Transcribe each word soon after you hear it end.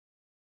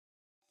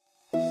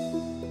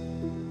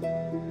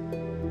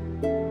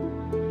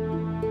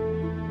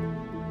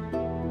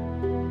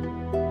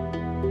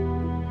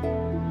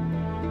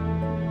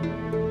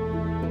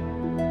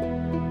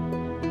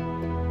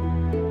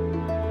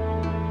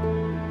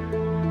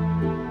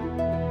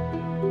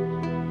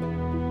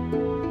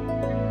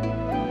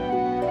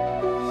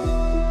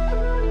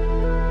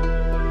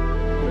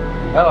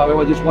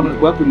Hello, I just wanted to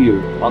welcome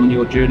you on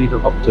your journey to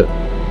Hobbiton.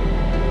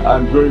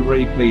 I'm very,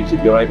 very pleased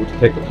that you're able to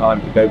take the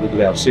time to go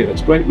with our set.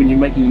 It's great when you're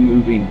making a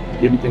movie,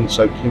 everything's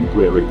so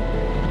temporary.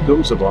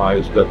 Film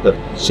survives, but the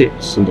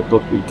sets and the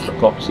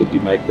props that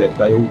you make, that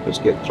they all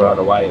just get thrown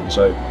away. And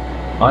so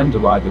I'm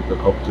delighted that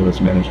Hobbiton has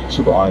managed to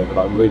survive, and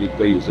I'm really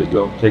pleased that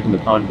you're taking the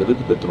time to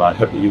visit it tonight. I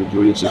hope that you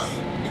enjoy yourself.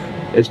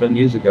 It's been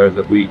years ago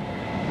that we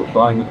were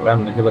flying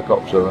around in a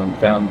helicopter and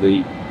found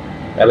the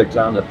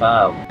Alexander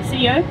farm.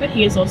 CEO, but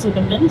he is also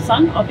the middle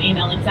son of Ian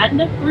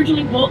Alexander, who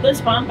originally bought this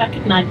farm back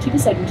in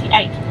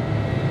 1978.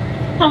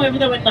 However,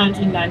 though in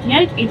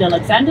 1998, Ian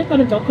Alexander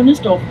got a knock on his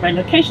door from a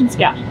location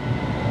scout.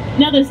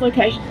 Now this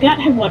location scout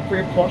had one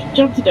very important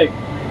job to do.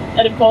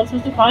 That of course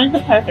was to find the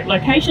perfect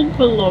location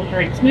for the Lord of the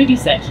Rings movie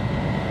set.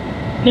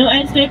 Now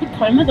as David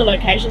Kaimai, the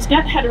location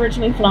scout, had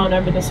originally flown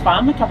over this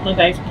farm a couple of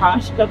days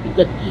prior to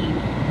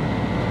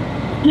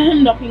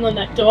him knocking on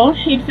that door,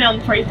 he'd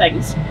found three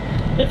things.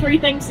 The three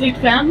things he'd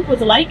found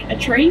was a lake, a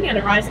tree, and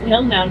a rising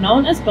hill now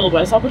known as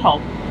Bilbo's Hobbit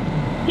Hole.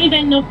 He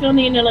then knocked on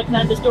Ian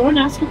Alexander's door and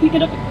asked if he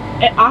could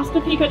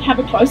have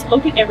a close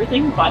look at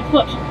everything by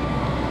foot.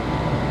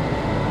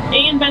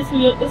 Ian basically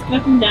looked this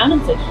him down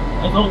and said,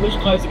 "As long as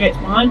it's close against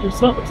behind you,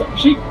 smell looks like a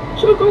sheep,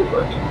 sure go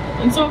for it."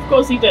 And so of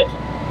course he did.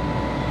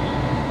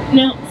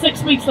 Now,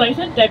 6 weeks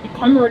later, David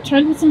Kaimai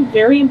returned with some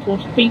very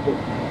important people.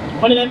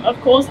 One of them, of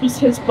course, was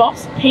his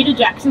boss, Peter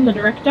Jackson, the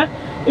director,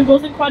 who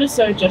wasn't quite a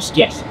sir just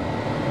yet.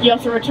 He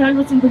also returned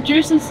with some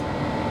producers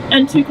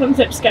and two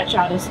concept sketch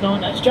artists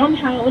known as John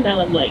Howell and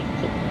Alan Lee.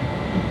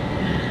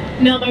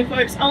 Now though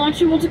folks, I want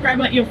you all to grab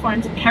out your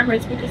phones and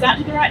cameras, because out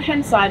to the right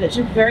hand side is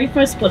your very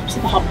first glimpse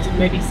of the Hobbiton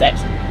movie set.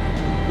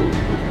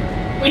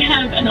 We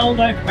have an old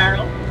oak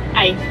barrel,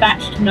 a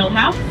thatched mill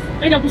house,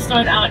 a double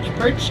stone arch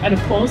bridge, and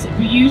of course a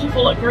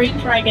beautiful green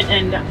dragon,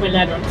 and where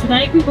later on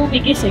today we will be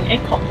getting a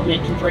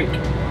complimentary drink.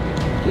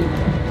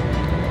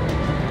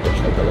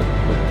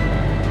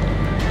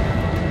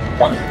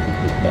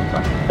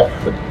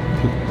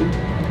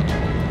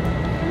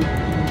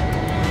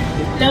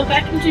 Now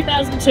back in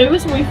 2002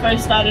 is when we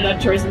first started our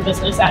tourism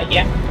business out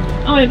here.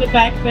 However,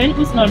 back then it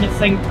was known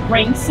as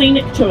Ring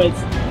Scenic Tours,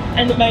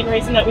 and the main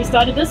reason that we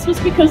started this was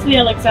because the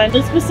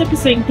Alexanders were sick of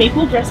seeing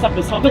people dressed up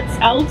as hobbits,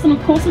 elves, and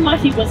of course a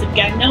mighty wizard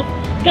Gandalf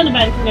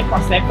gallivanting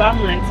across their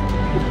farmlands.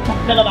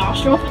 The last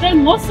straw for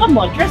them was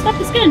someone dressed up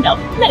as Gandalf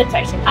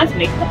meditating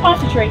underneath the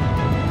party tree.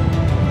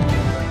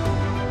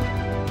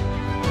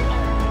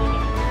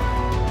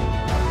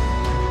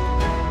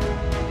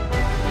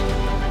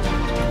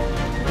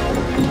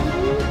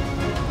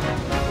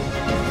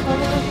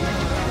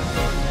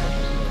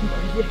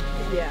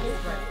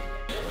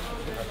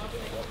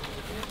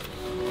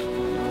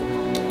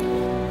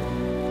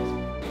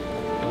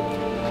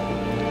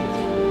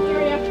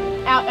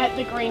 Out at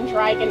the Green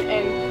Dragon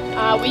Inn,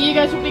 where you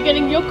guys will be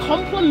getting your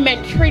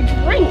complimentary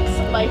drinks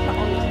later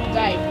on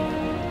today.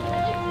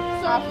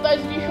 So for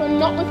those of you who are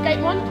not with Gate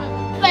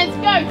 1, let's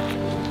go!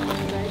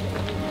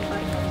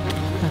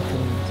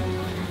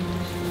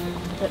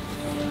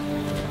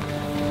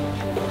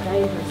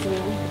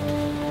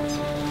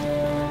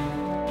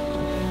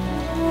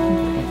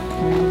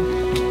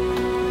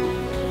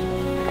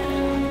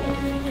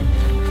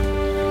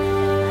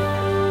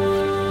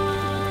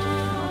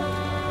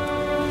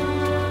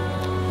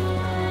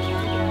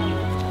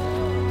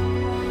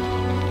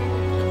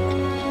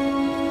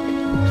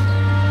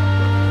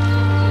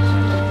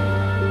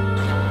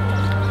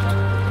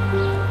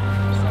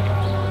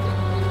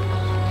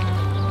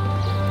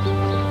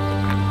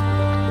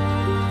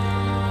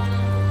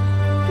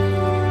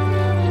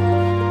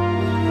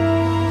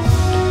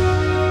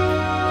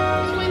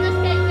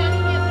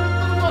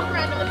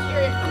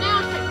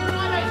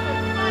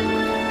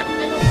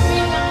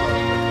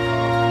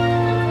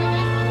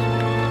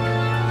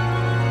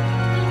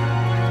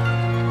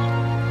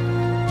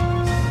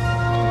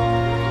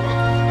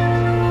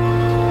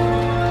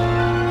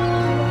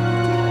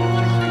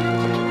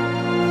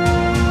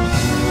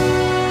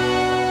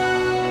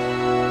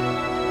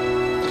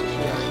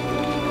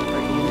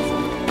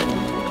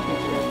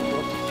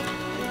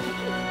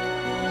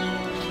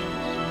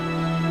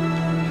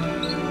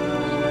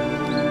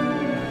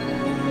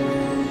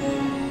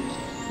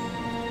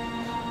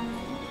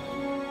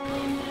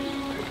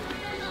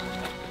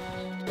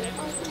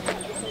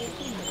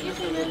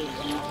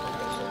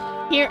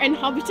 Here in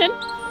Hobbiton.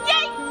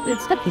 Yay!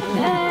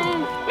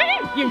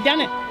 You've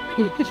done it.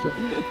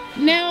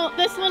 Now,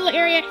 this little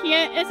area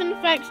here is in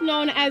fact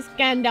known as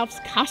Gandalf's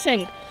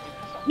Cutting.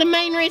 The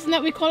main reason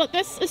that we call it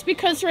this is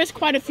because there is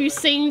quite a few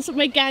scenes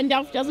where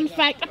Gandalf does in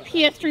fact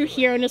appear through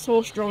here in his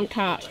horse-drawn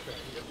cart.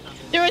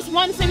 There is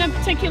one scene in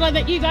particular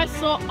that you guys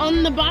saw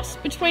on the bus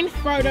between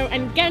Frodo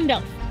and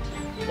Gandalf.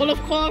 Well,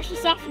 of course,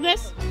 just after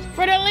this,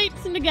 Frodo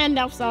leaps into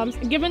Gandalf's arms,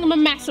 giving him a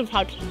massive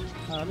hug.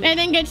 They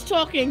then gets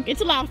talking,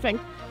 gets laughing.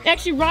 They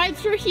actually ride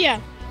through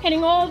here,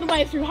 heading all the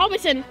way through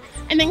Hobbiton,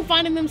 and then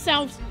finding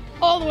themselves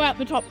all the way up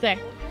the top there.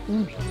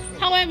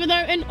 However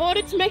though, in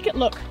order to make it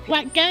look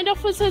like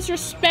Gandalf was his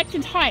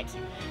respected height,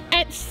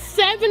 at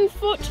 7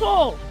 foot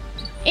tall,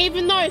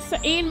 even though Sir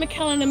Ian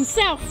McKellen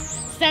himself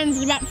stands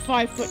at about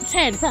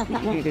 5'10".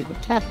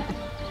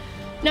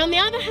 Now on the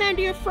other hand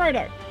you have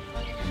Frodo.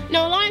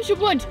 Now Elijah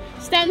Wood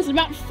stands at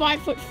about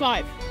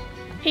 5'5".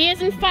 He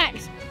is in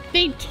fact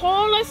the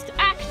tallest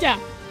actor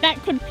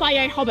that could play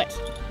a hobbit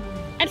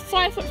at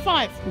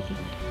 5'5".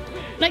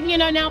 Letting you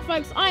know now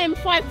folks, I am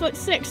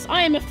 5'6".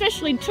 I am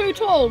officially too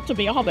tall to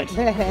be a hobbit.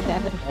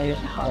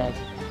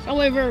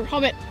 However,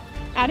 hobbit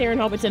out here in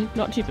Hobbiton,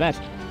 not too bad.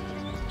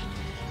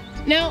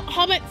 Now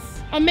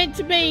hobbits are meant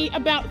to be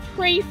about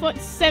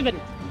 3'7",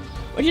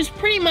 which is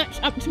pretty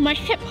much up to my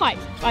hip height,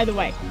 by the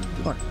way.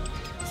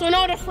 So in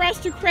order for us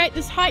to create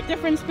this height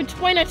difference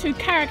between our two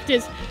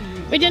characters,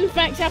 we did in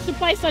fact have to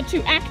place our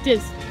two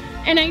actors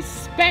in a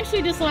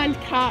specially designed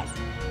cart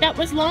that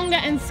was longer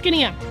and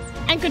skinnier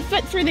and could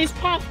fit through these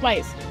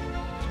pathways,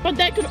 but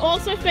that could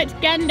also fit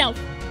Gandalf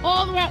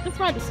all the way up the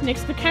front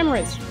next to the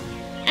cameras,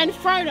 and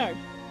Frodo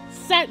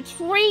sat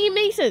 3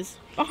 meters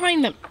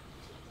behind them.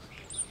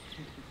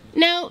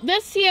 Now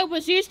this here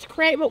was used to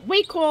create what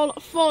we call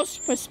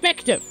forced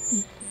perspective.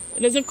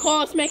 It is of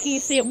course making you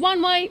see it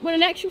one way when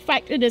in actual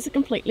fact it is a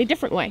completely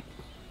different way.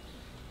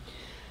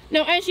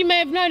 Now as you may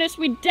have noticed,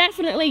 we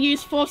definitely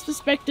use forced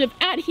perspective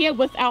out here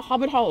with our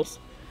Hobbit holes.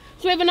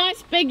 So we have a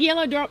nice big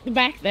yellow door up the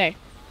back there.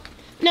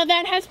 Now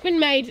that has been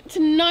made to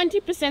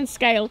 90%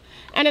 scale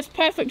and it's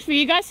perfect for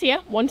you guys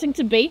here wanting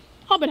to be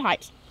Hobbit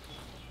height.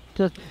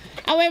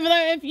 However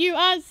though, if you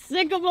are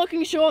sick of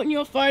looking short in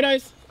your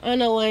photos, I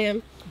know I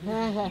am,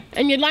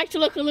 and you'd like to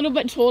look a little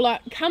bit taller,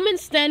 come and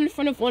stand in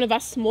front of one of our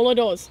smaller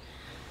doors.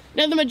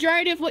 Now the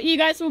majority of what you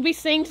guys will be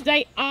seeing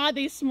today are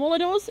these smaller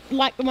doors,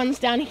 like the ones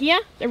down here,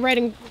 the red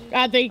and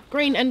the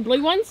green and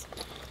blue ones.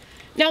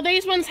 Now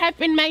these ones have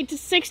been made to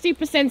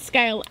 60%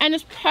 scale and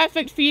is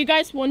perfect for you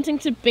guys wanting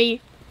to be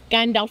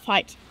Gandalf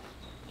height.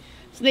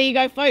 So there you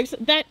go folks,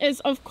 that is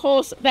of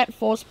course that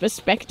forced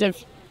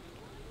perspective.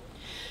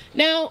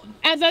 Now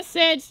as I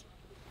said,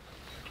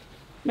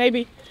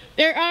 maybe,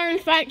 there are in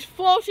fact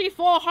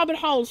 44 Hobbit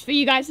holes for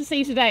you guys to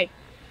see today.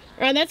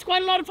 Alright, that's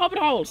quite a lot of Hobbit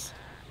holes.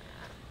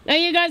 Now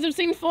you guys have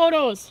seen 4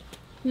 doors.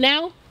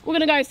 Now we're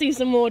gonna go see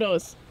some more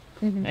doors.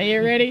 Are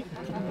you ready?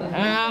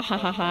 Ah ha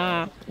ha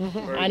ha.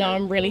 I know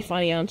I'm really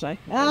funny, aren't I?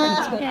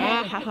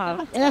 Ah ha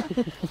ha.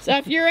 So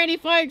if you're ready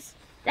folks,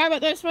 grab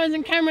up those phones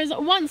and cameras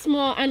once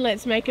more and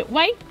let's make it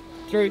way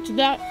through to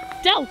the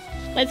Dell.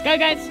 Let's go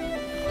guys.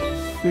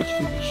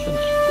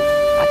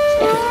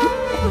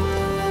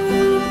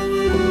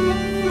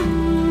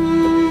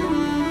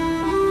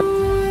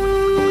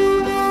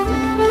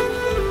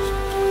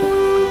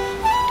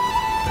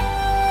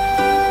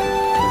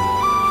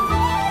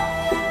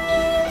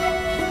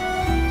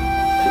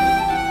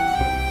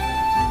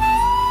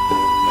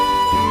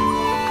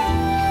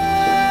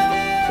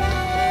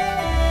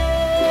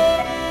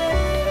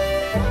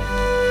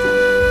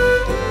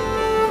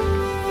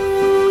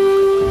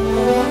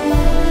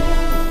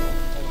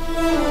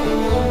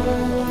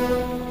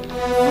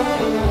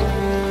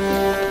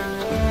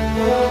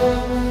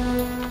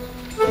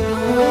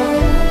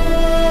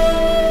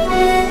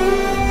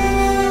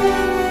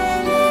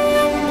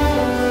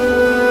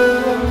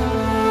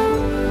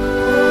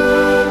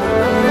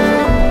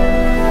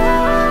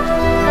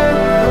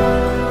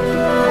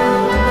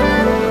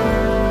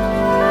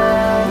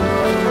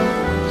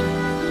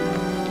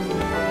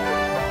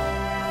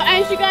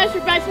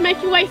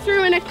 Make your way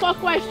through in a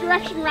clockwise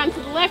direction, run to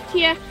the left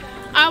here.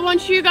 I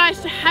want you guys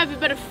to have a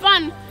bit of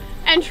fun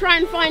and try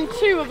and find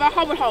 2 of our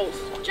Hobbit holes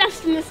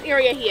just in this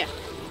area here.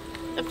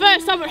 The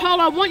first Hobbit hole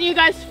I want you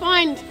guys to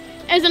find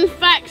is in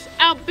fact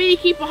our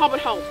beekeeper Hobbit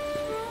hole.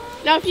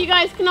 Now if you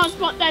guys cannot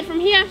spot that from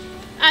here,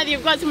 either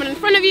you've got someone in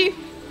front of you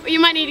or you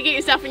might need to get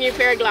yourself a new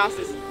pair of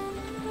glasses.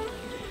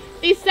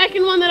 The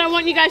second one that I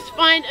want you guys to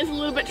find is a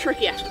little bit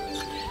trickier.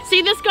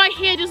 See, this guy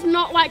here does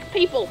not like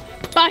people,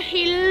 but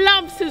he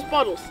loves his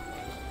bottles.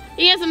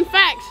 He is in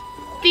fact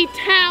the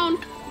town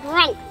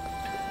drunk.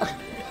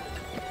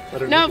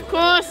 Now of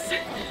course,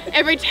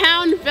 every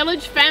town,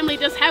 village, family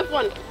does have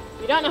one.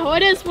 If you don't know who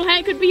it is, well hey,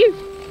 it could be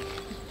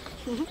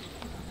you.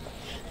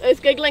 Those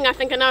giggling, I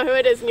think I know who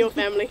it is in your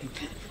family.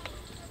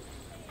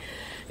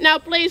 Now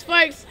please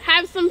folks,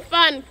 have some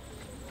fun.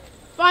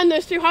 Find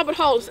those 2 Hobbit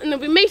holes and they'll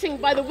be meeting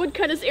by the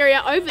woodcutters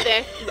area over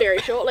there very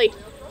shortly.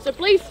 So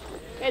please,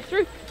 head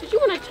through. Did you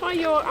want to tie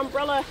your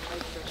umbrella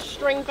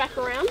string back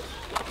around?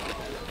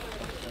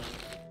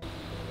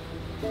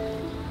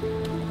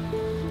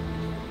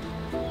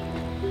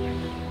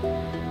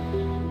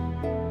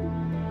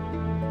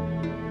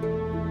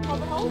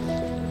 Hobbit holes?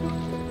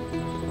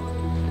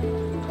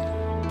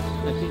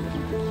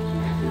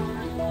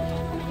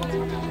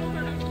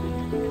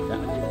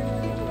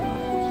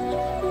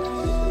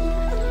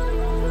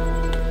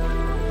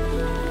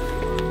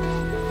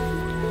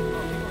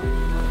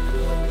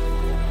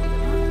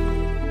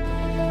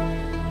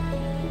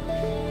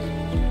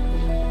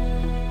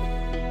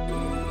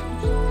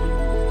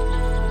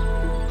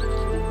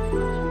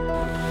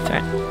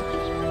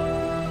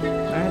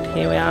 Right,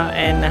 here we are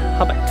in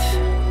Hobbit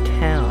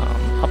Town,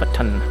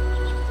 Hobbiton.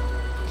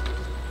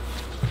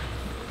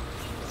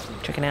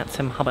 checking out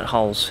some Hobbit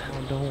holes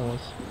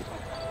outdoors.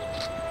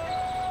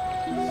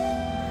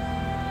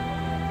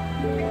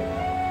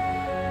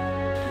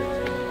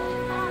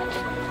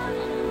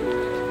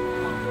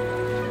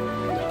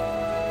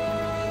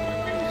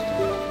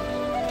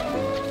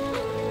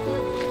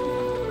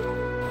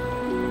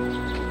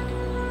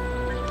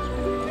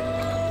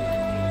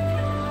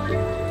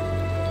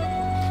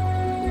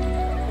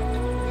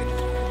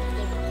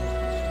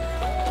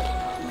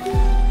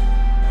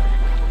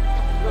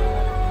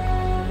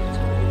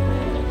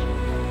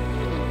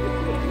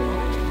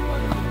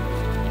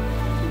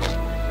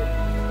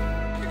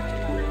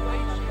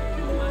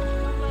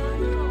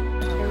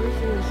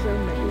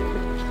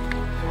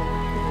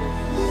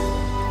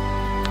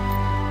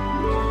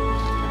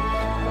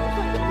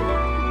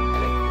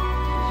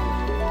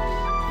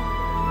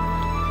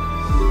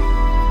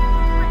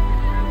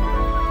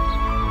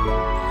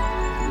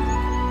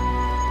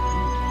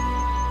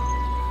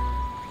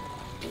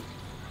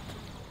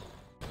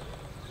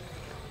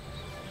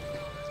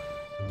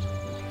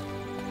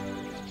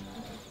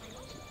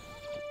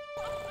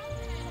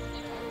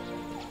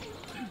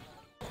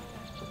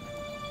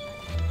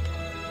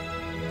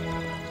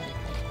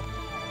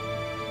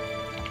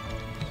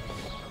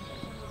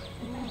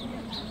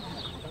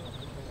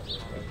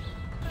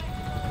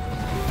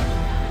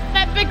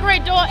 Big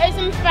red door is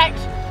in fact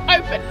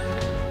open.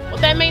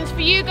 What that means for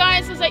you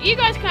guys is that you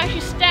guys can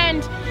actually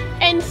stand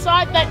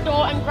inside that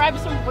door and grab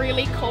some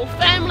really cool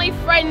family,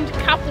 friend,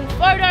 couple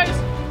photos.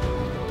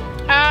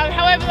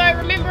 However though,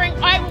 remembering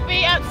I will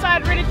be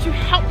outside ready to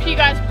help you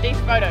guys with these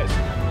photos.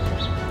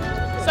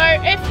 So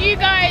if you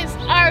guys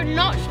are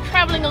not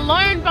traveling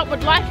alone but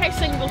would like a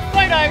single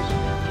photo,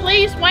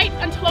 please wait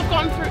until I've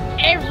gone through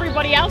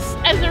everybody else,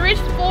 as there is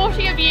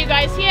 40 of you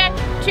guys here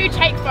to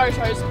take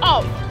photos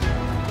of.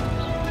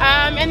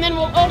 And then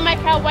we'll all make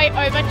our way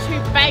over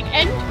to Bag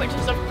End, which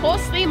is of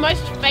course the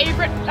most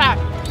favourite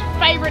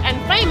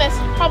and famous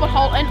Hobbit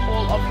hole in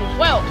all of the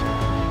world.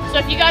 So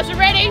if you guys are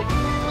ready,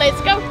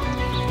 let's go.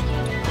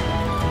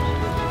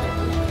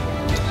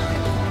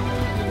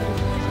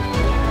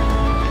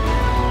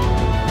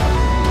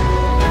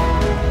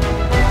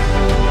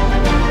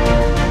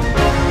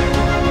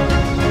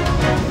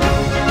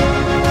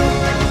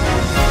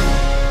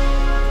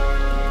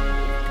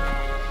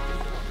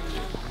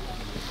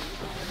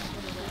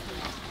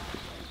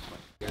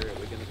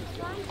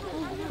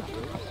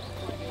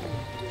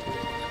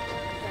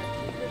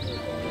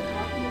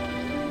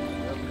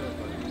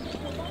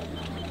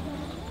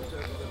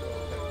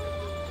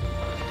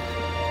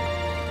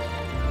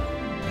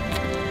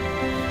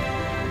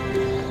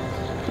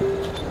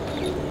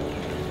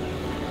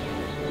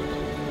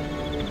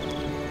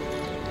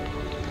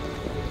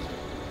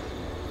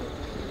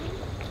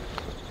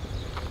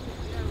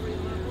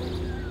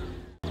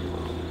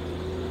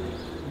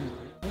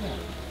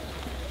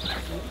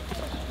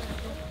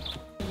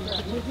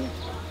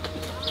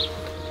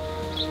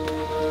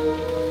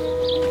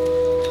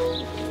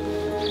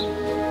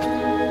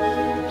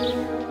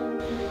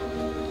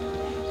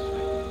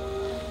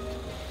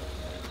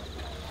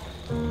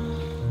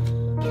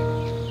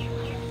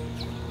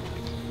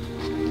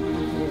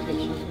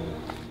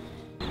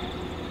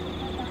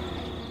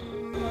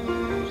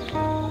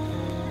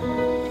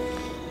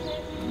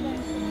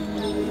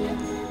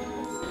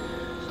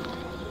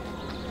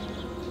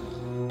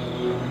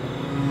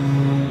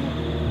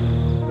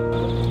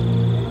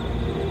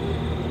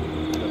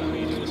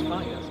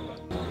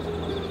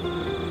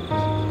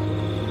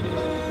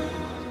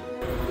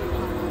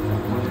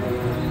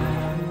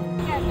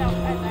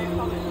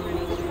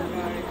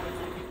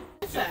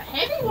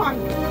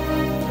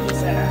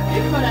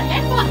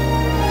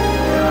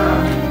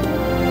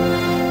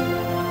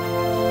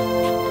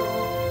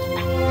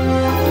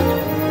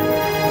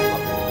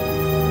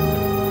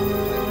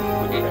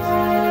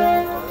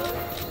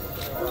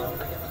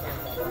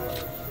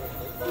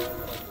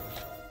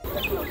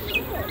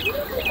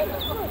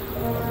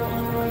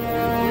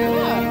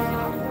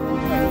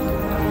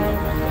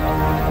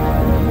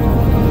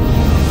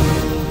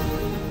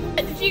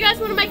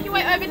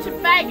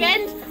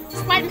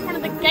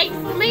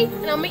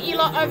 I'll meet you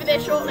lot over there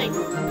shortly.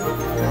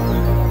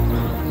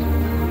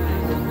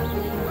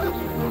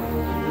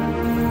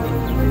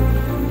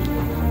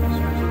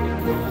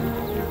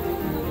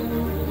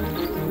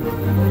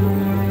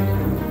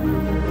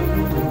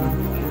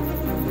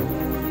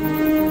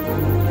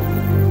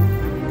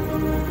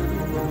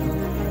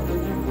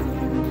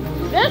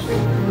 This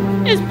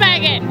is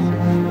Bag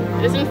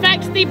End. It is in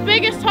fact the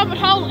biggest Hobbit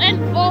hole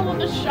in all of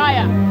the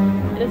Shire.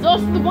 It is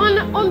also the one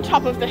on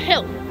top of the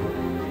hill.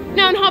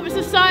 Now in Hobbit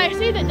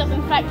society, that does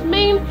in fact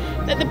mean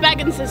that the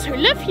Bagginses who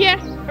live here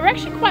are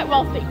actually quite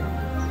wealthy.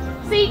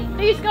 See,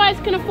 these guys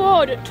can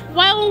afford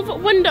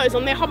 12 windows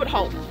on their Hobbit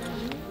hole,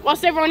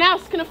 whilst everyone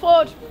else can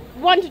afford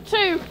 1 to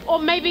 2, or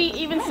maybe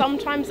even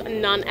sometimes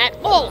none at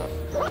all.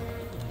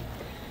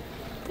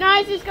 Now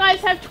as these guys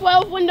have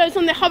 12 windows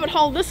on their Hobbit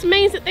hole, this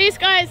means that these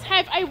guys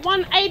have a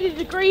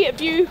 180-degree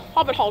view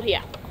Hobbit hole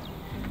here.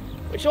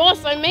 Which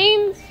also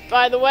means,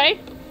 by the way,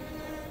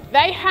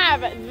 they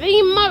have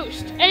the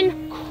most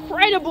incredible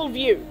incredible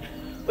view,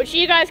 which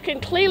you guys can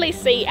clearly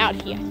see out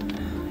here.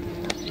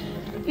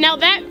 Now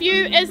that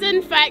view is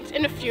in fact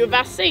in a few of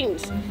our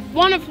scenes,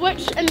 one of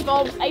which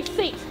involves a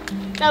seat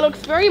that looks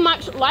very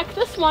much like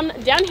this one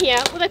down here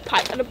with a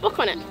pipe and a book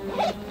on it.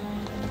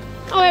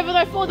 However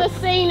though, for this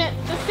scene,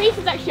 the seat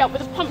is actually up where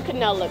the pumpkin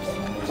now lives.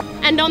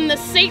 And on the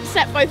seat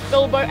sat both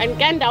Bilbo and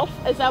Gandalf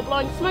as they were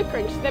blowing smoke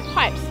rings to their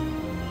pipes.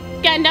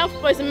 Gandalf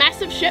blows a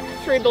massive ship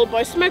through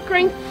Bilbo's smoke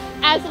ring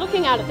as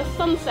looking out at the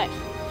sunset.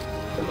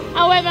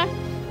 However,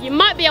 you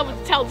might be able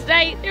to tell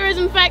today there is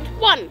in fact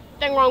one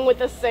thing wrong with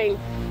this scene.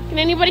 Can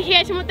anybody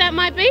hear what that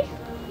might be?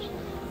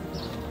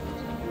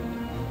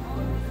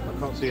 I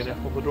can't see an F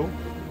on the door.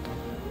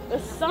 The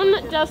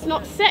sun does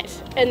not set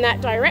in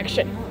that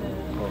direction.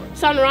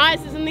 Sun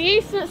rises in the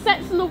east and it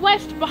sets in the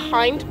west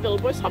behind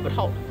Bilbo's Hobbit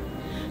Hole.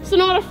 So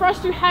in order for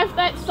us to have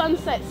that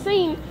sunset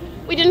scene,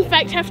 we'd in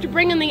fact have to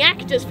bring in the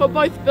actors for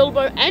both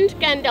Bilbo and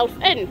Gandalf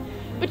in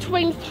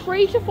between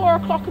 3 to 4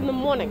 o'clock in the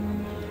morning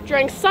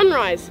during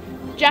sunrise,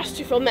 just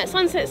to film that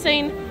sunset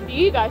scene for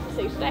you guys to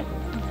see today.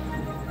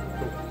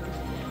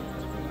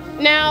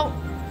 Now,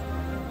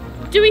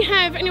 do we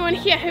have anyone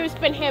here who's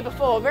been here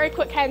before? Very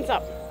quick hands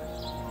up.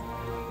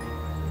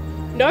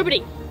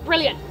 Nobody.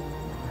 Brilliant.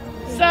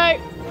 So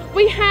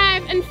we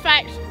have in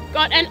fact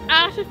got an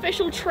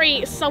artificial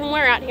tree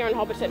somewhere out here in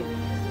Hobbiton.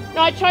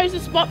 Now I chose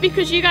this spot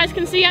because you guys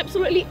can see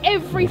absolutely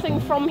everything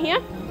from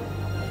here.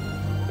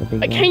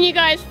 But can you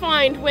guys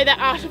find where that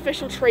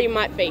artificial tree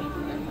might be?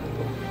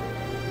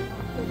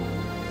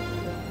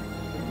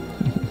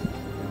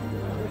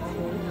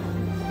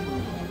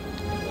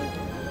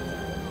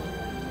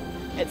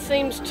 It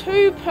seems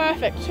too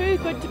perfect, too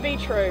good to be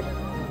true.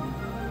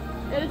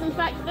 It is in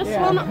fact this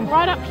one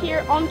right up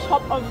here on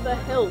top of the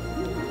hill.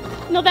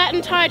 Now that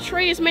entire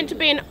tree is meant to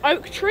be an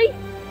oak tree.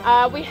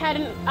 We had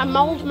a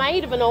mould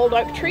made of an old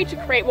oak tree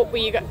to create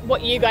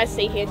what you guys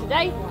see here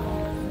today.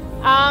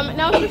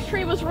 Now if this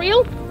tree was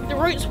real, the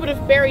roots would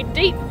have buried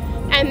deep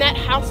and that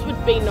house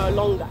would be no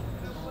longer.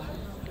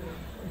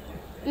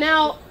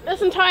 Now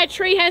this entire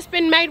tree has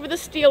been made with a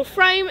steel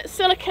frame,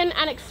 silicon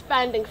and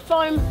expanding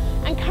foam,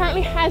 and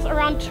currently has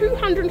around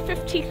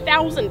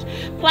 250,000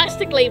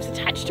 plastic leaves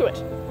attached to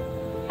it.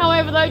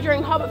 However though,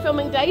 during Hobbit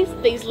filming days,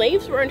 these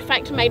leaves were in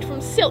fact made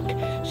from silk,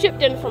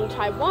 shipped in from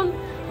Taiwan,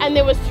 and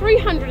there was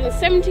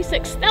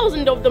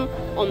 376,000 of them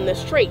on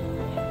this tree.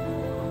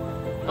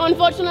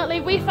 Unfortunately,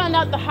 we found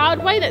out the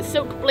hard way that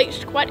silk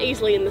bleached quite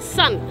easily in the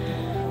sun.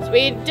 So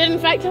we did in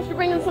fact have to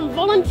bring in some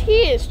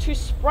volunteers to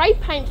spray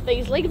paint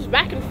these leaves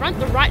back and front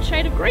the right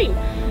shade of green.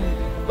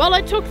 Well,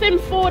 it took them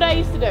 4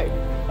 days to do.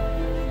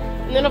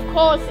 And then of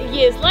course,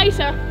 years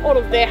later, all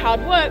of their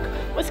hard work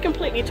was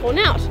completely torn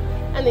out,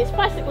 and these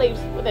plastic leaves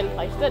were then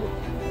placed in.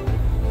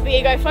 So there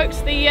you go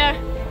folks, the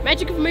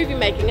magic of movie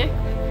making, eh?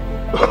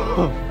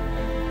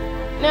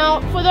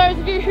 Now, for those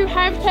of you who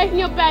have taken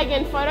your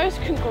bag-in photos,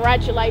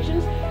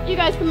 congratulations. You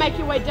guys can make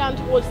your way down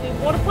towards the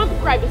water pump,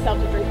 grab yourself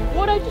a drink of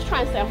water, just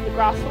try and stay off the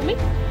grass for me.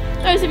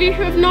 Those of you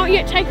who have not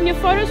yet taken your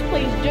photos,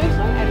 please do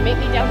so and meet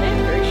me down there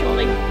very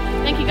shortly.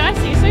 Thank you guys,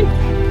 see you soon.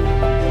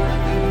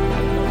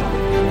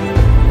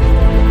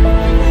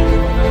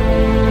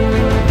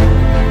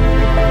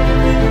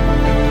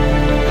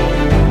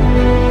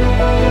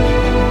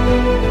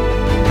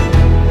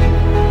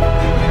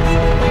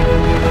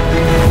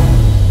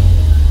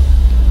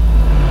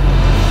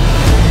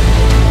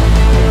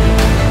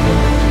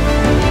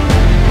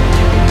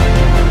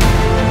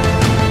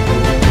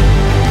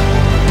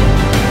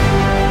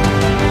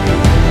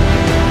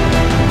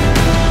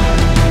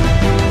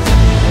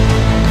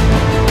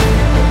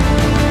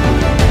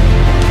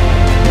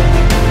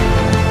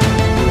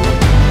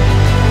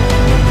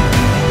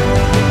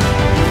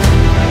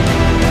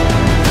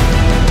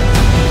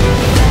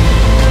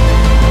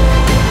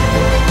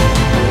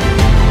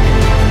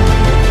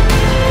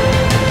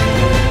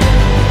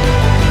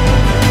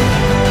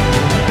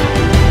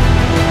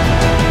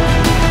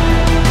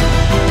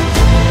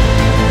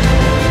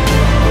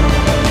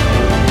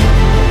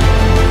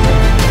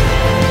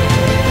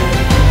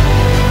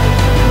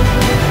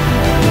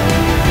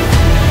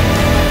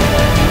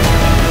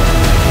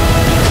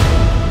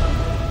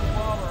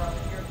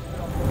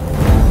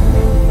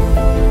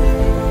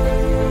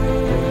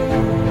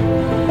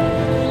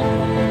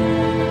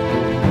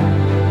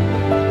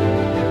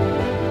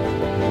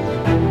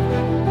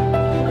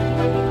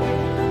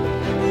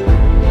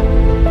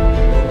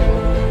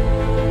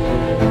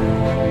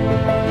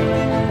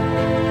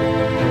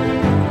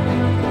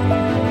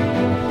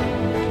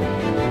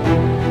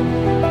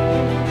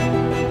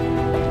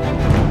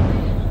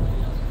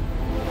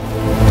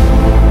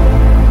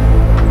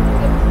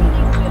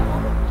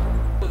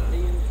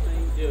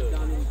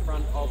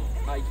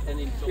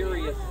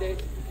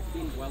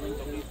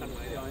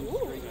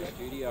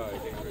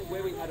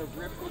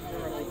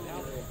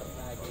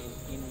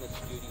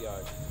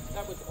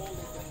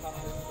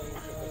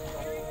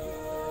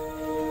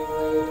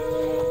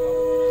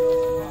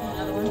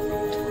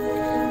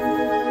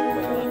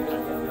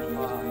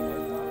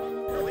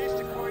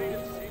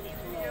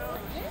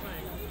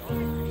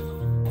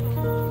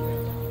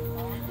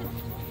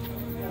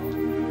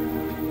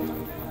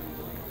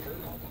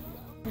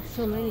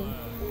 so many.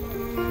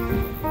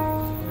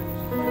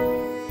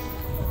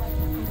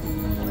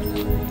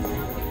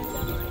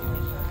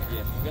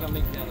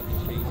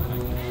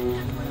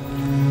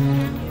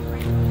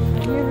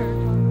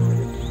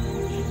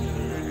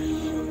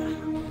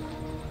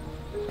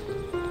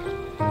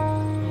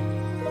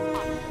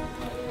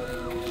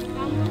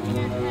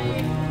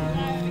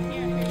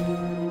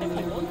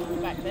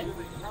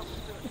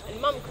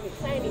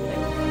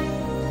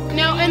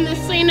 Now in this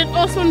scene it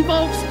also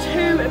involves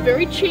two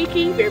very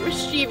cheeky, very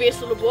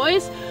mischievous little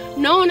boys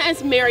known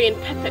as Merry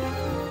and Pippin.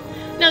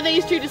 Now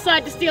these two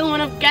decide to steal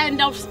one of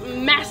Gandalf's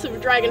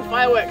massive dragon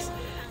fireworks.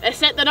 They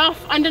set that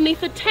off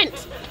underneath a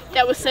tent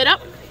that was set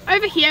up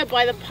over here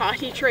by the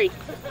party tree.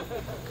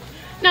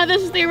 Now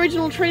this is the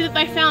original tree that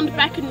they found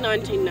back in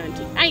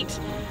 1998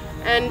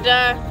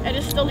 and it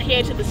is still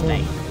here to this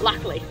day,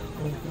 luckily.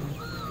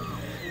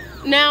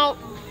 Now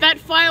that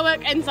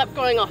firework ends up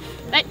going off.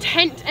 That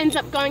tent ends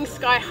up going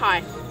sky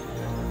high.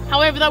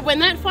 However though, when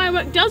that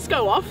firework does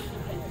go off,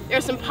 there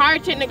are some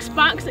pyrotechnic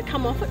sparks that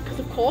come off it because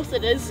of course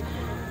it is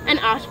an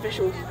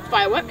artificial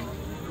firework.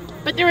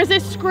 But there is a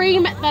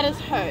scream that is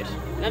heard.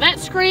 Now that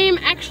scream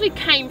actually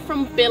came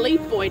from Billy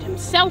Boyd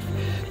himself,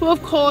 who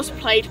of course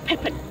played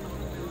Pippin.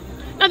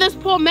 Now this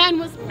poor man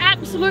was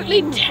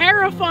absolutely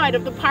terrified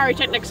of the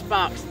pyrotechnic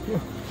sparks.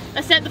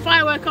 They set the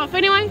firework off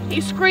anyway,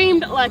 he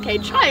screamed like a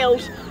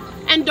child,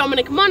 and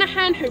Dominic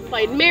Monaghan, who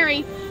played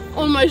Merry,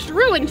 almost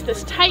ruined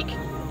this take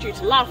due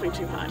to laughing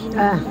too hard.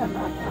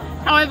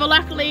 However,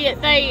 luckily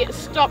they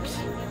stopped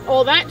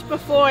all that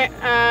before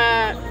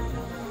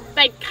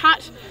they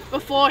cut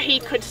before he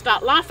could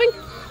start laughing.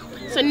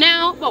 So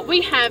now what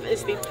we have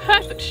is the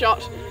perfect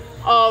shot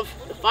of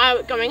the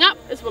firework going up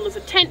as well as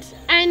a tent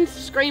and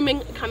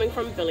screaming coming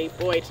from Billy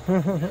Boyd.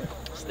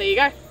 So there you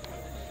go.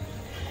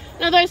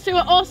 Now those two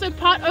are also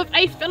part of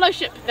a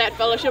fellowship. That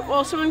fellowship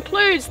also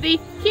includes the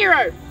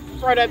hero,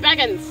 Frodo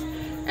Baggins,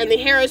 and the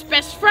hero's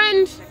best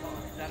friend,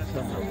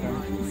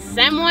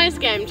 Samwise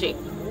Gamgee.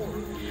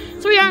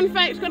 So we are in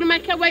fact going to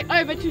make our way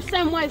over to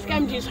Samwise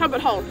Gamgee's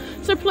Hobbit Hole.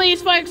 So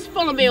please folks,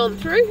 follow me on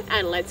through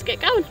and let's get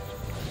going.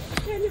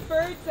 How many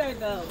birds are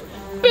those?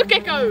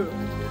 Bukeko!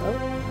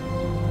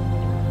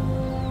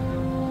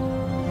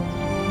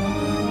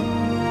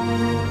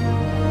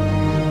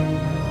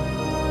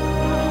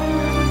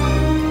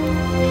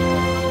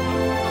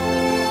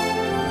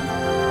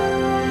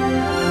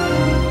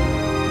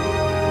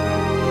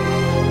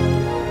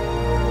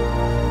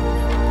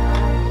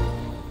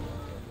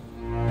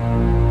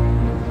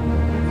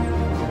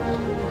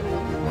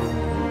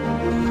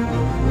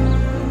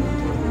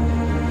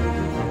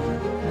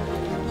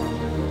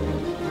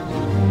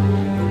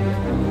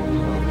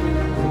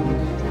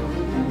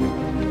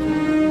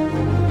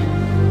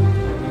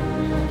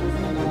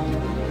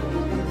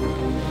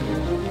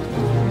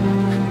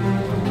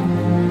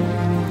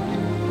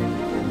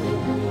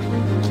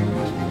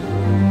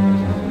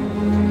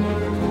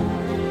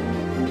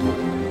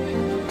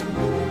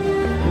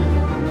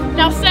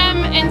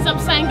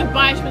 Saying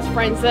goodbye to his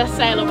friends, they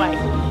sail away.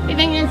 He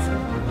then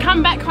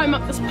come back home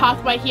up this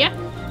pathway here,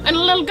 and a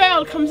little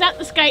girl comes out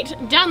this gate,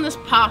 down this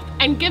path,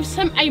 and gives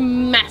him a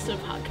massive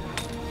hug.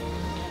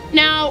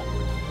 Now,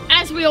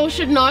 as we all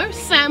should know,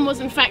 Sam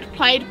was in fact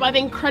played by the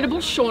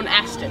incredible Sean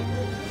Astin.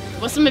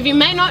 What some of you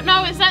may not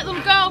know is that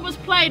little girl was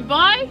played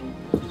by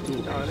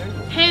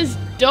his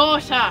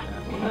daughter.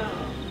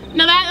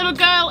 Now that little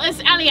girl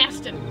is Ali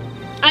Astin.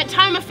 At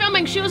time of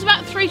filming, she was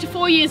about 3 to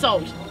 4 years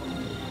old.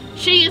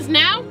 She is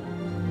now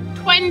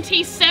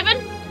 27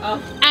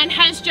 and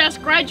has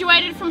just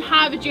graduated from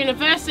Harvard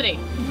University.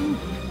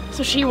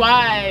 So she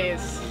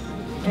wise.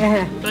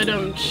 But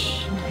sorry,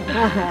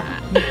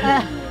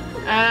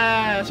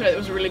 that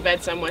was a really bad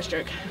Samwise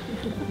joke.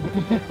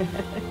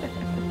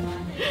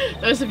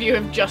 Those of you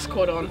who have just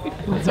caught on,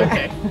 it's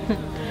okay.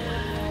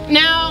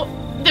 Now,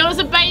 there was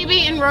a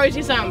baby in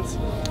Rosie's arms.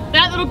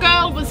 That little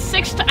girl was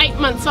 6 to 8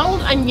 months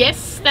old, and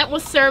yes, that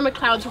was Sarah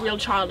McLeod's real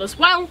child as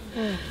well.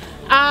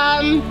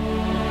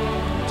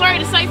 Sorry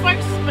to say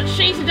folks, but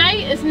she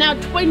today is now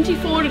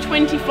 24 to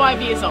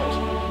 25 years old.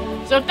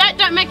 So if that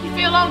don't make you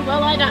feel old,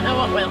 well I don't know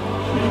what will.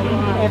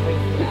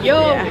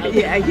 Yeah.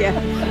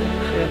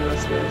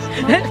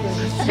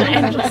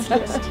 Endless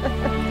list.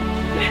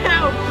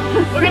 Now,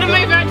 we're going to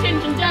move our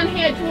attention down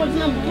here towards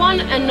number 1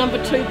 and number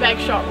 2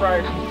 Bagshot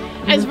Row.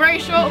 As very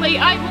shortly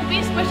I will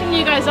be splitting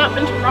you guys up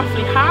into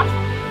roughly half.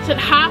 So that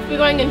half we're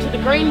going into the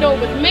green door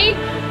with me,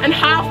 and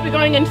half we're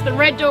going into the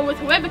red door with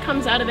whoever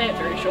comes out of there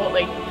very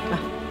shortly.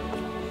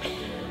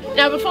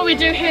 Now before we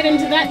do head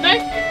into that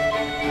though,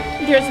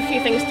 there's a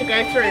few things to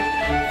go through.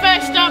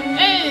 First up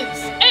is,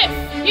 if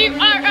you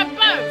are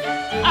above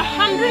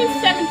 170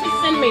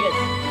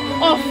 centimeters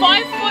or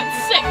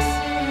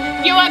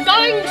 5'6", you are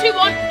going to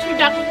want to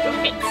double your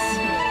hits,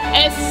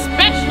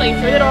 especially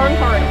through the door and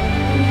corridor.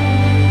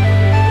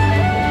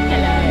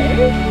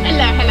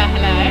 Hello.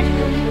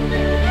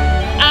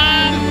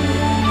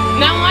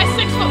 Now my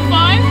 6'5",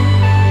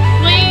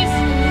 please,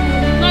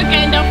 no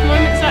Gandalf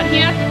moments out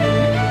here.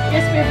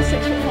 Yes, we have a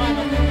 6'5".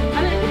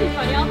 I don't think it's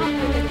funny, I'll have to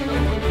look at it.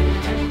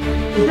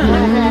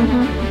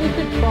 He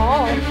could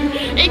crawl.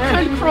 He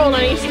could crawl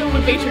and he still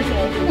would be too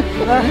tall.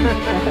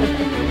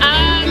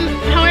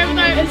 However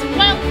though, as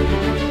well,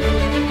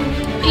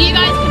 you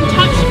guys can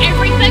touch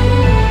everything.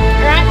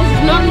 Alright, this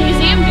is not a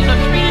museum, do not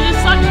treat it as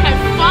such, have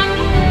fun,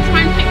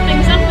 try and pick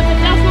things up if it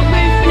does not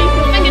move beneath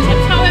your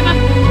fingertips. However,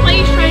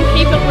 please try and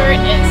keep it where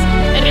it is.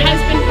 It has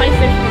been placed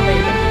there for a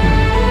reason.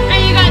 Now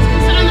you guys can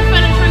sit on the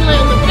furniture and lay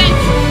on the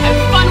beds, have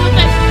fun with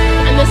it,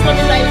 and this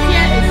little lady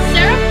here is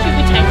Sarah, she'll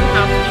be taking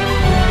half of you.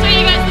 So are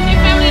you guys with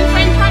your family and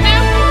friends right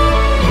now?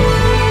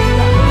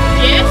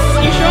 Yes,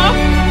 you sure?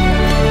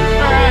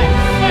 Alright,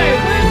 so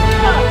where's the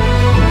top?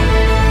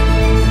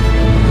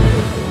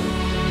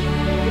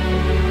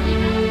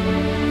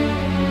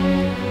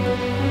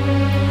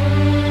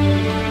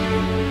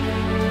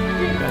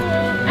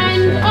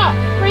 And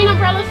green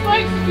umbrellas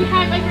folks, if you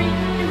have a green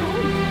umbrella.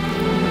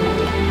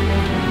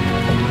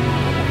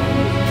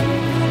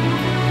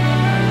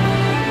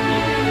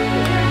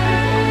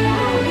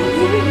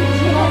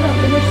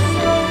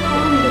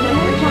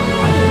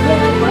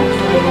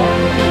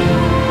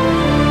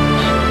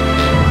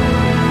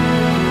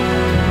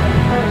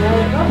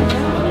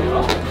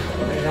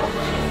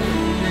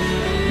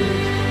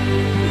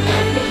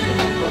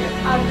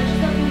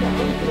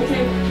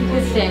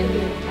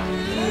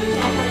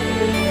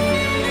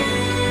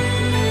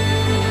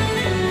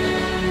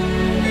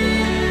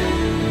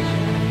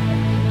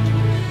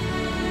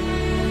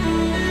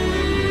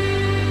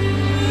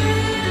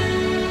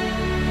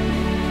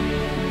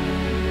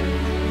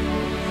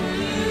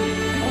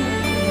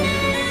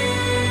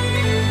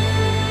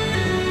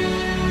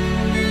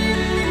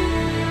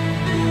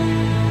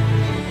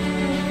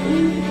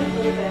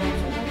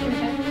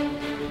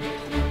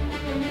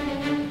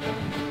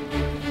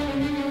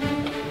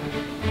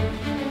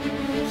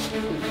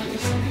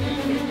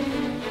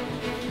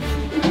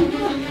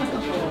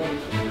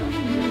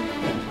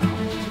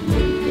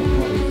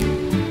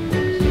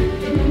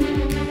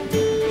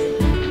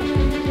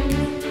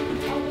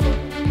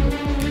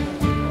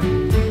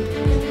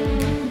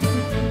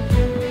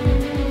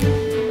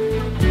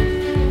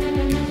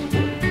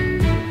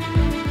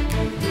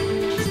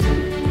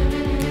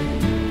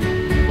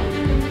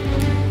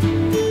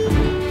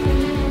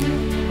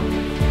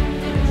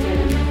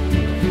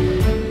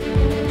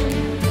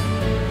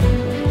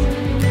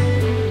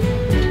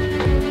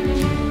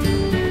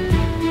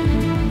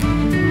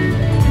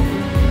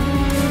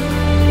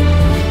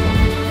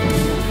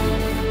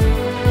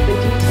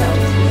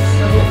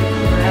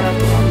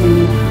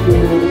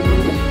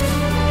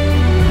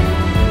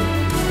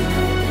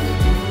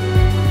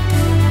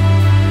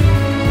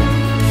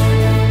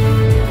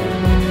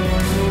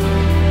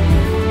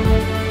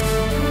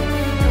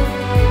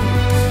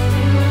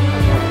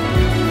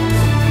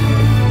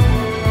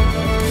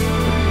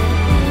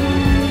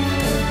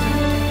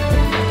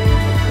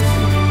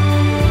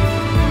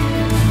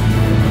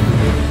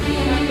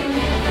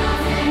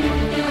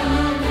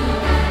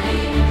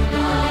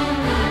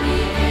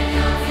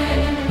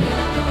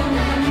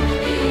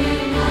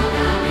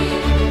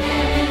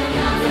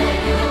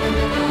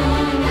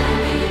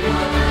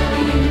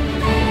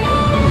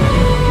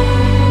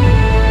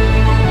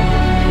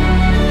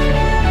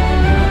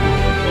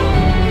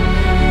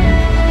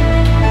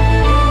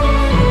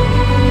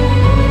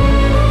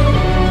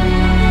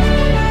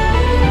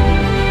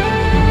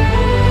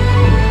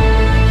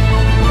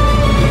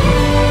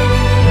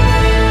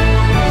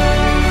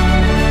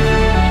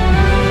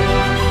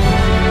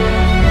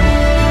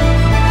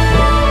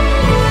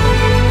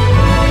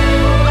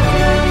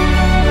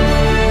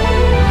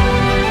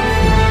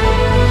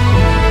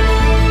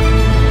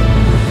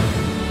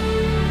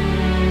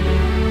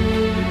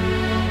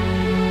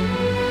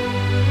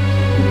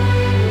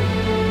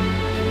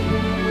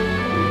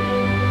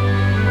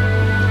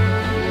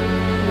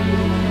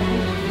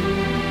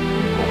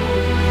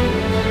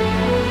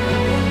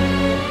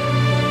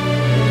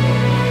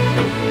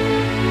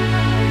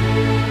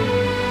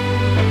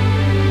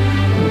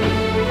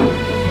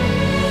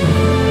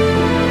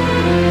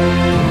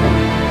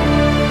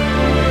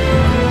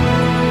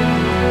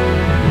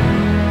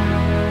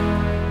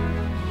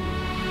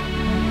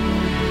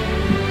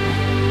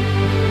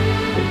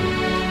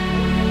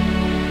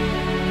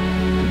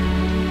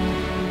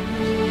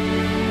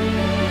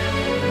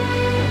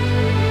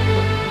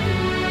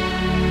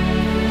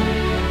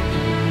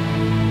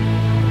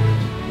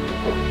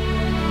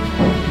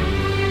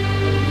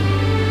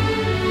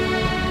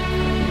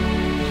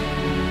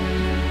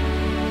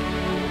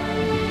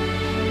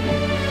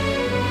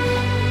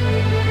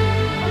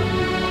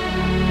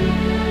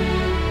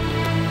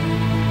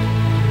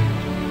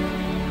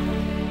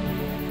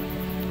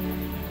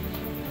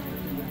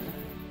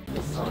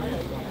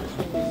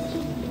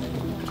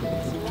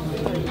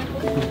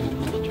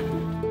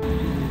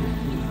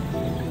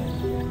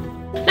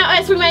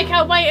 as we make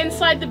our way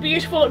inside the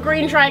beautiful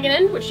Green Dragon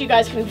Inn, which you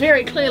guys can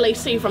very clearly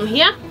see from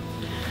here,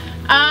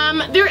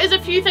 there is a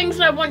few things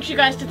that I want you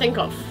guys to think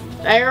of.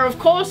 They are, of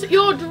course,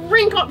 your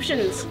drink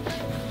options.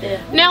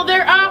 Yeah. Now,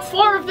 there are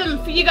 4 of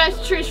them for you guys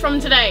to choose from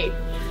today.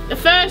 The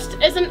first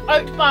is an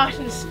Oat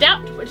Barton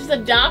Stout, which is a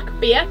dark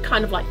beer,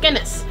 kind of like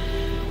Guinness.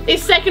 The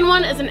second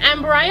one is an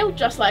Amber Ale,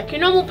 just like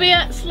your normal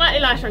beer, slightly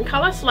lighter in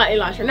colour, slightly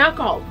lighter in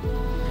alcohol.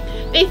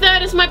 The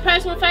third is my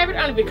personal favourite,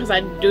 only because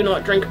I do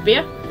not drink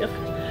beer.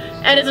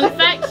 It is in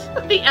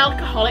fact the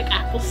alcoholic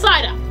apple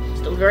cider,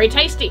 still very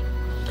tasty,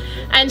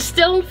 and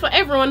still for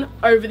everyone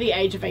over the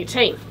age of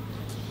 18.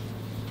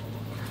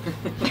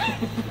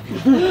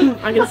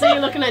 I can see you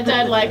looking at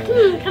Dad like,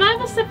 can I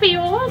have a sip of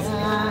yours?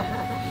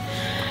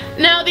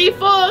 Now the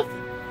fourth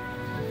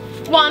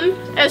one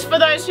is for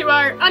those who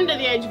are under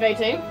the age of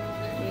 18.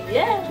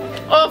 Yeah.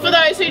 Or for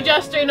those who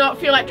just do not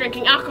feel like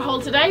drinking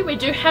alcohol today, we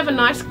do have a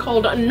nice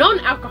cold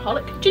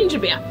non-alcoholic ginger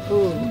beer.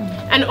 Ooh.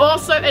 And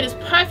also it is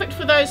perfect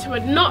for those who are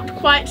not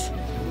quite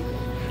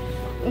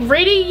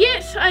ready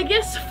yet, I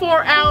guess,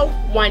 for our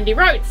windy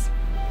roads.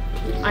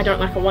 I don't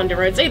like our windy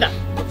roads either.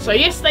 So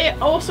yes, they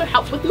also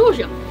help with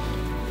nausea,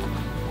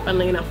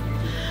 funnily enough.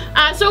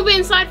 So we'll be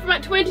inside for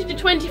about 20 to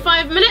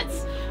 25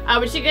 minutes,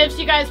 which gives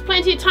you guys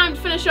plenty of time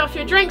to finish off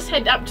your drinks.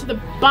 Head up to the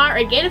bar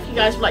again if you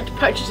guys would like to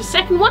purchase a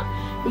second one.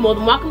 You're more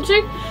than welcome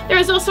to. There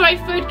is also a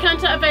food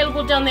counter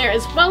available down there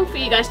as well for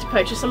you guys to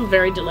purchase some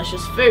very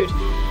delicious food.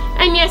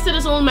 And yes, it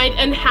is all made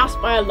in-house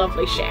by our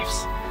lovely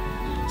chefs.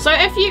 So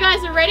if you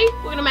guys are ready,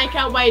 we're going to make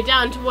our way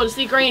down towards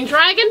the Green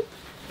Dragon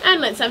and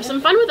let's have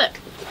some fun with it.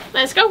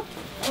 Let's go.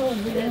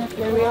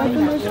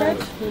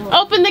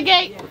 Open the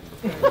gate.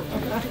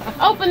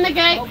 Open the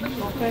gate.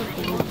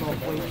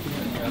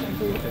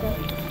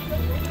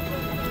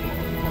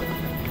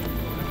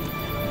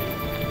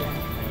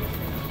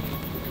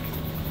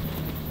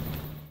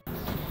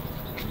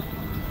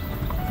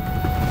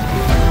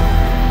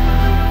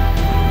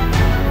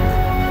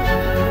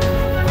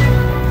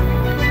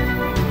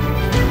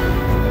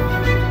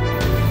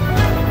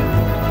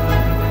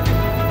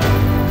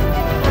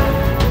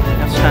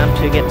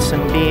 To get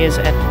some beers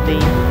at the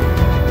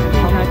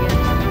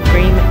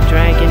Green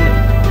Dragon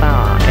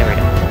Bar. There we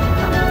go.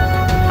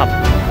 Up.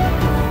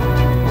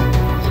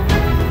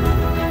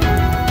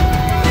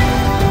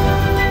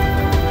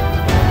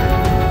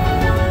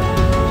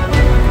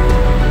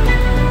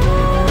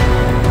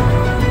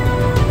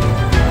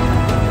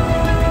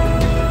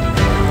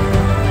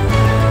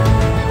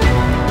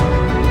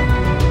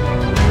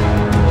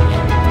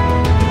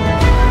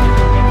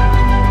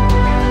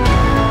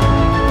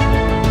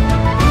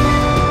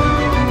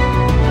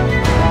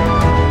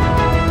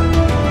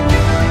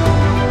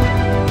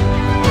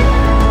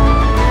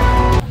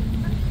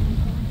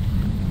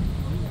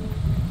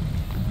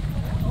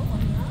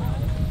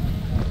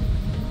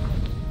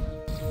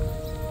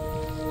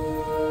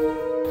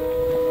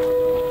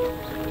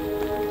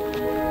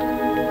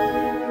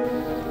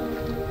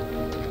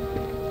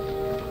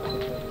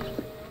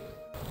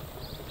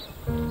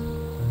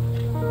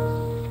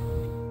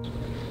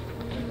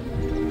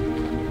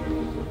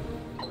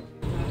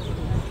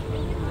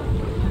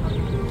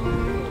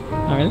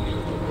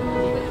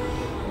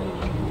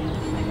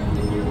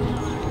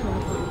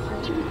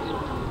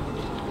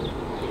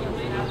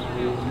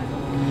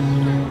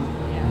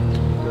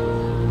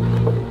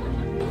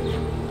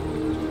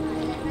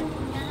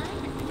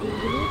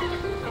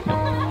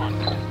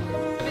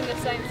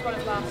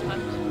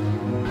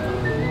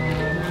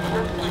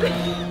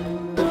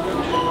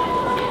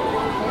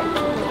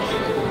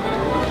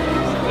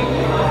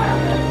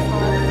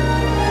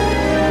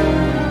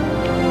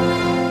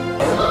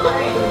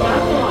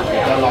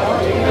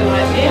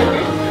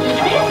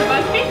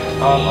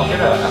 I'll get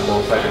an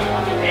apple flavor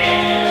one.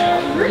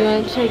 You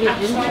want to take a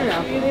ginger or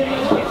apple?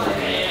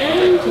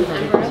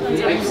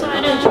 Is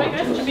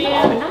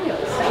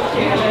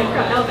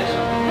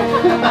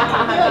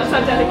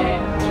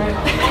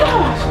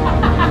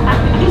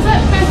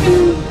that back in...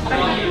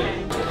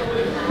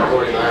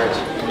 Already married.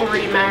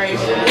 Already married.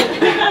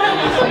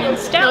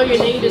 All you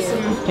need is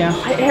some... Yeah.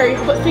 Harry,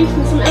 put things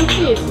in some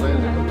empties.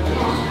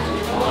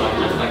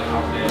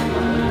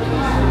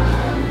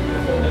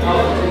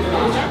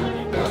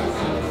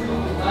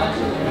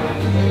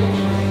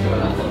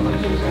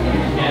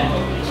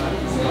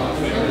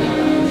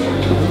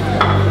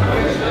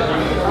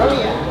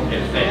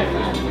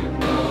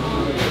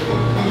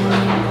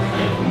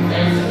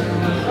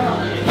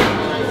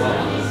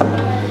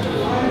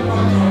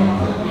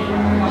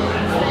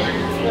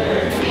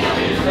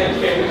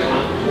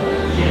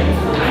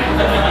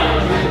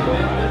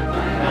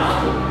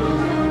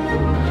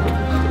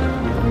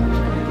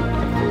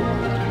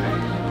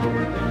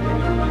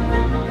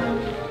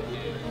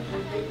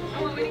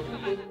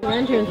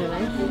 Lanterns are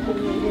nice.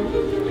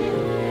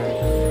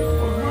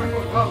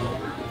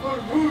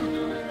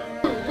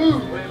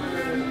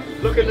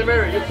 Look in the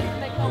mirror.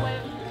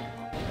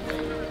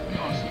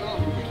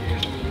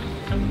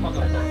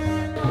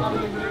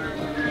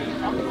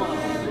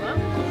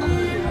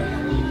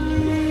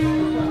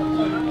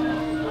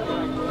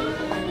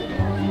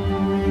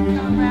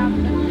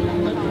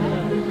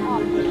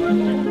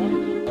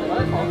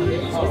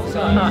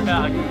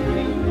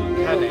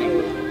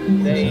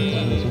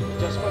 They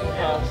just went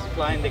past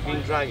flying the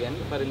Green Dragon,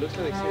 but it looks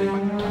like they see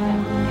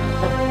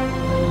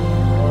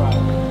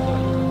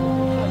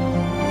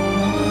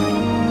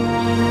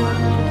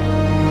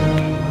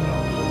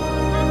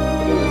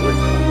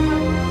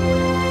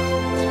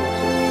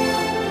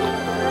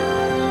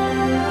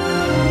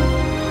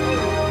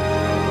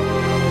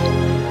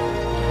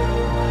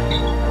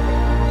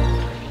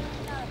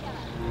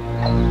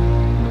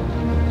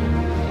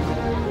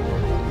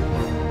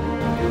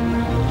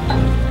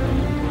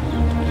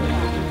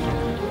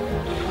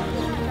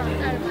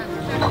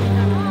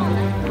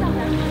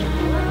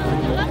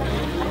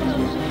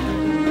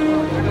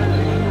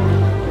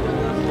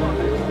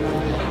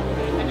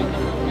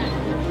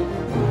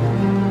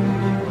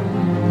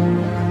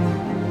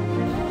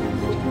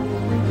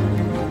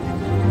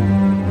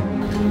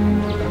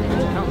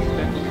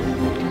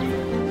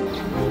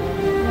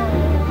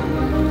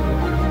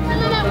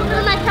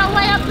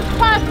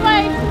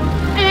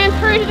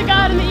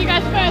I met you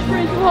guys first, we're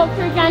into walk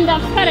through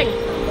Gandalf's cutting.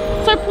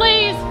 So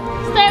please,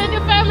 stay with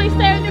your family,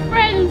 stay with your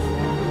friends,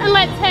 and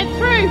let's head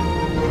through.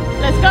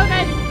 Let's go,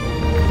 guys.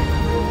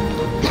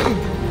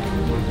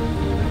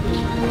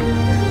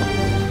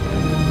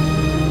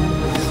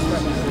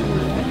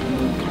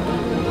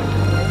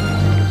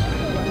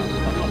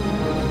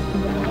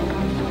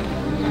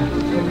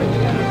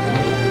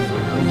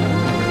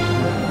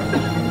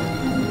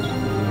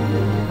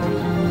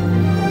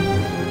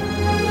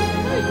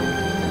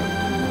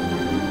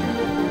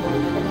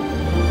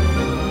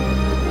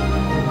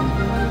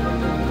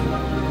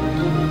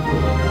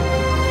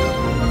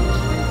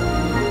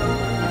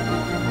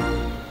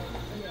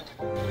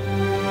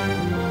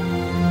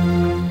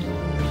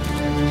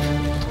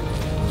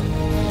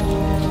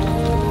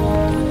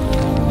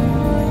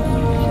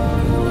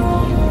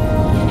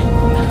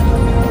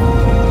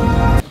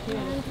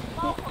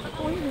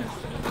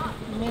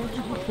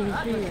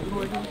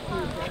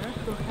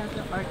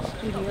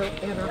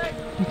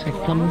 Take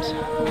thumbs. I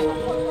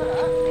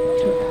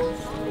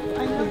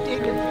know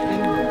David.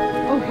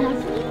 Oh,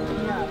 has he?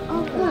 Yeah.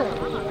 Oh, good.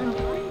 I'm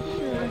pretty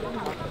sure.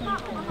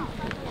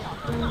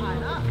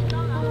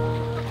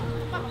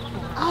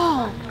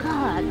 Oh,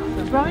 God.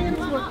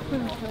 Brian's worked for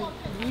him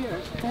for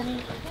years. And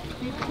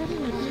he's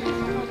getting a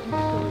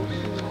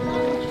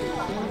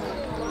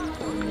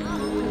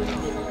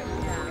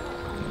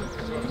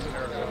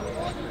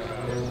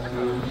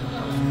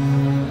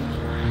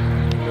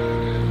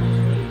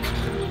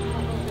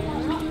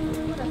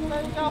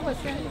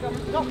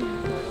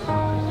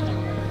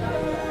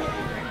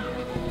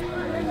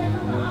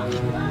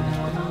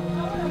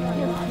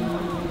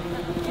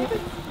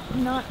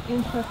not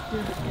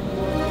interested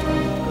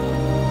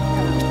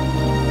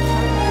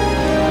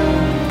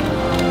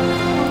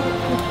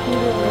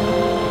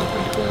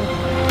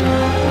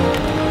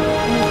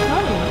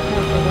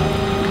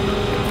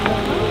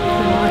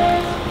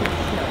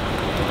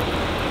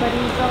but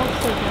he's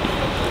also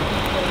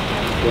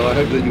Well, I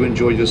hope that you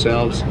enjoyed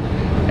yourselves,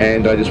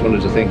 and I just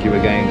wanted to thank you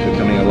again for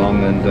coming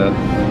along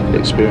and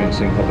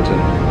experiencing Hobbiton.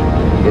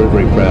 Very,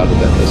 very proud of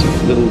that. There's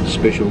some little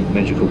special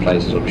magical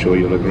places, I'm sure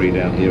you'll agree,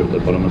 down here at the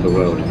bottom of the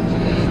world.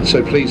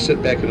 So please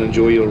sit back and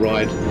enjoy your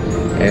ride,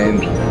 and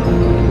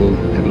we'll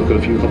have a look at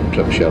a few Hobbit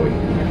clips, shall we?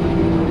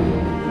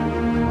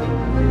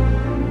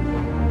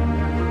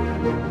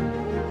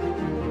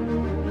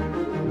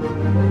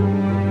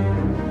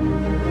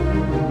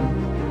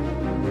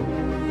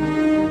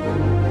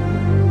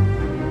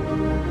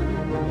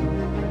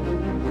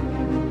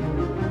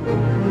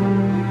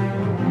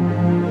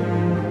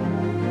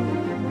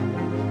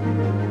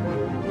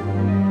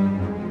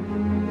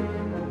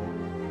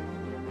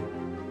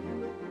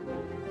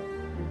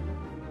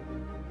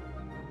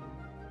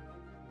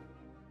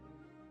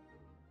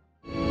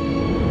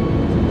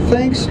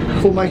 Thanks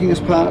for making us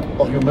part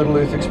of your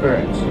Middle-earth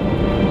experience.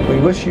 We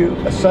wish you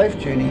a safe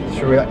journey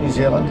throughout New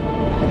Zealand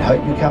and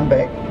hope you come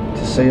back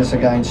to see us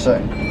again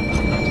soon.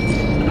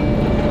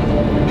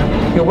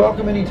 You're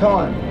welcome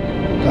anytime.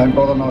 Don't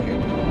bother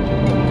knocking.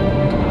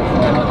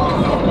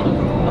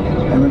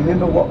 And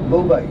remember what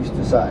Bilbo used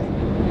to say.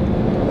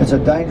 It's a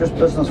dangerous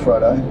business,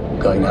 Frodo.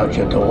 Going out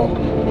your door,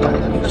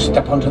 you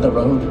step onto the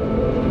road,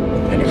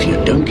 and if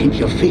you don't keep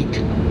your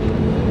feet,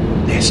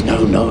 there's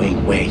no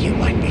knowing where you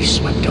might be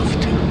swept off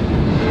to.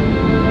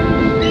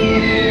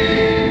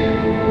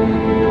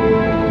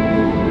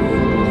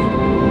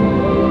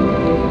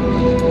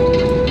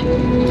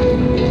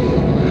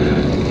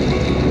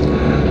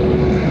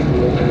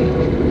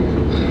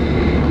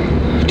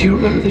 Do you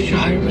remember the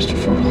Shire, Mr.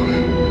 Frodo?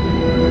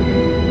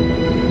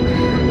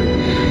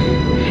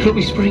 It'll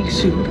be spring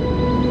soon.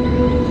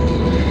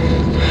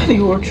 The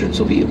orchards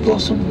will be in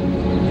blossom,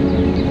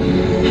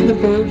 and the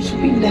birds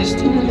will be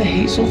nesting in the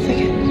hazel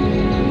thicket.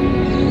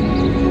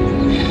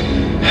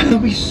 And they'll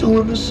be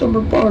sowing the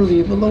summer barley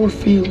in the lower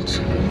fields,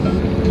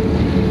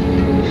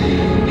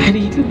 and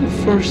eating the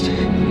first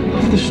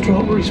of the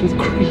strawberries with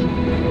cream.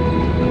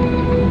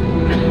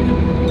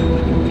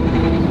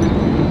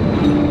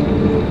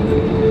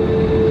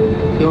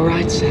 You're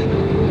right, Sam.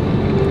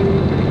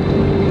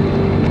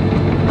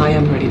 I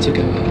am ready to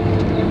go home.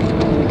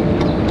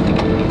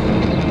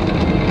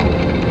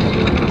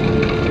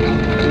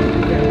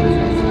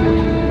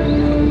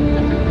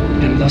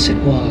 And thus it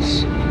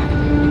was,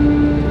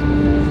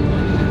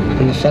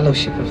 in the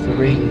fellowship of the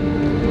ring,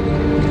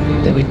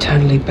 that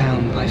eternally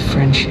bound by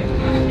friendship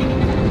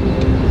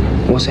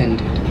was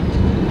ended.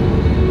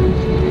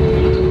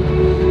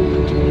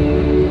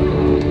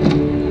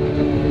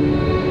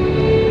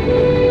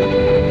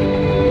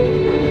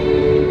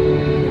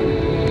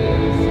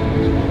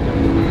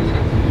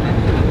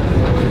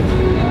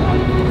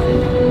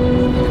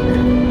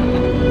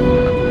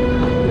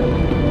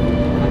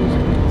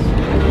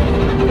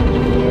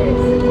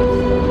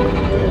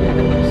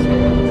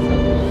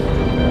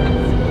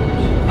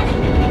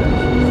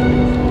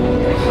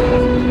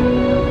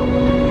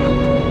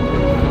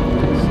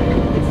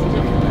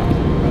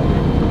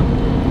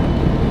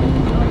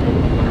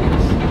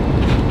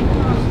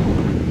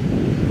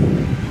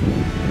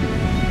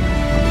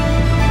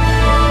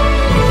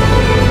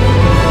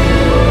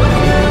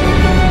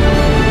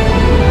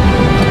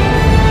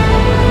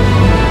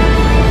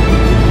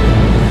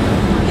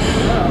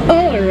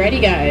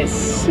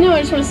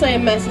 just want to say a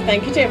massive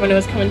thank you to everyone who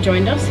has come and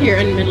joined us here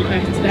in Middle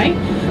Earth today.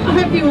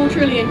 I hope you all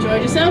truly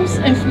enjoyed yourselves.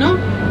 If not,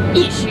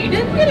 yes you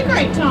did. We had a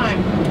great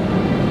time.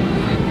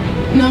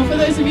 Now for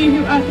those of you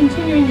who are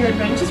continuing your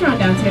adventures around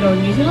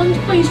Aotearoa, New Zealand,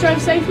 please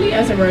drive safely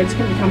as the roads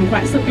can become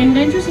quite slippery and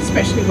dangerous,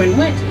 especially when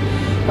wet.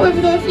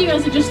 However though, if you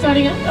guys are just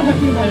starting out, I hope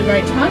you've had a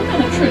great time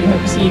and I truly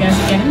hope to see you guys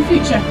again in the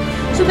future.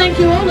 So thank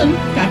you all and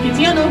ka kite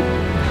anō.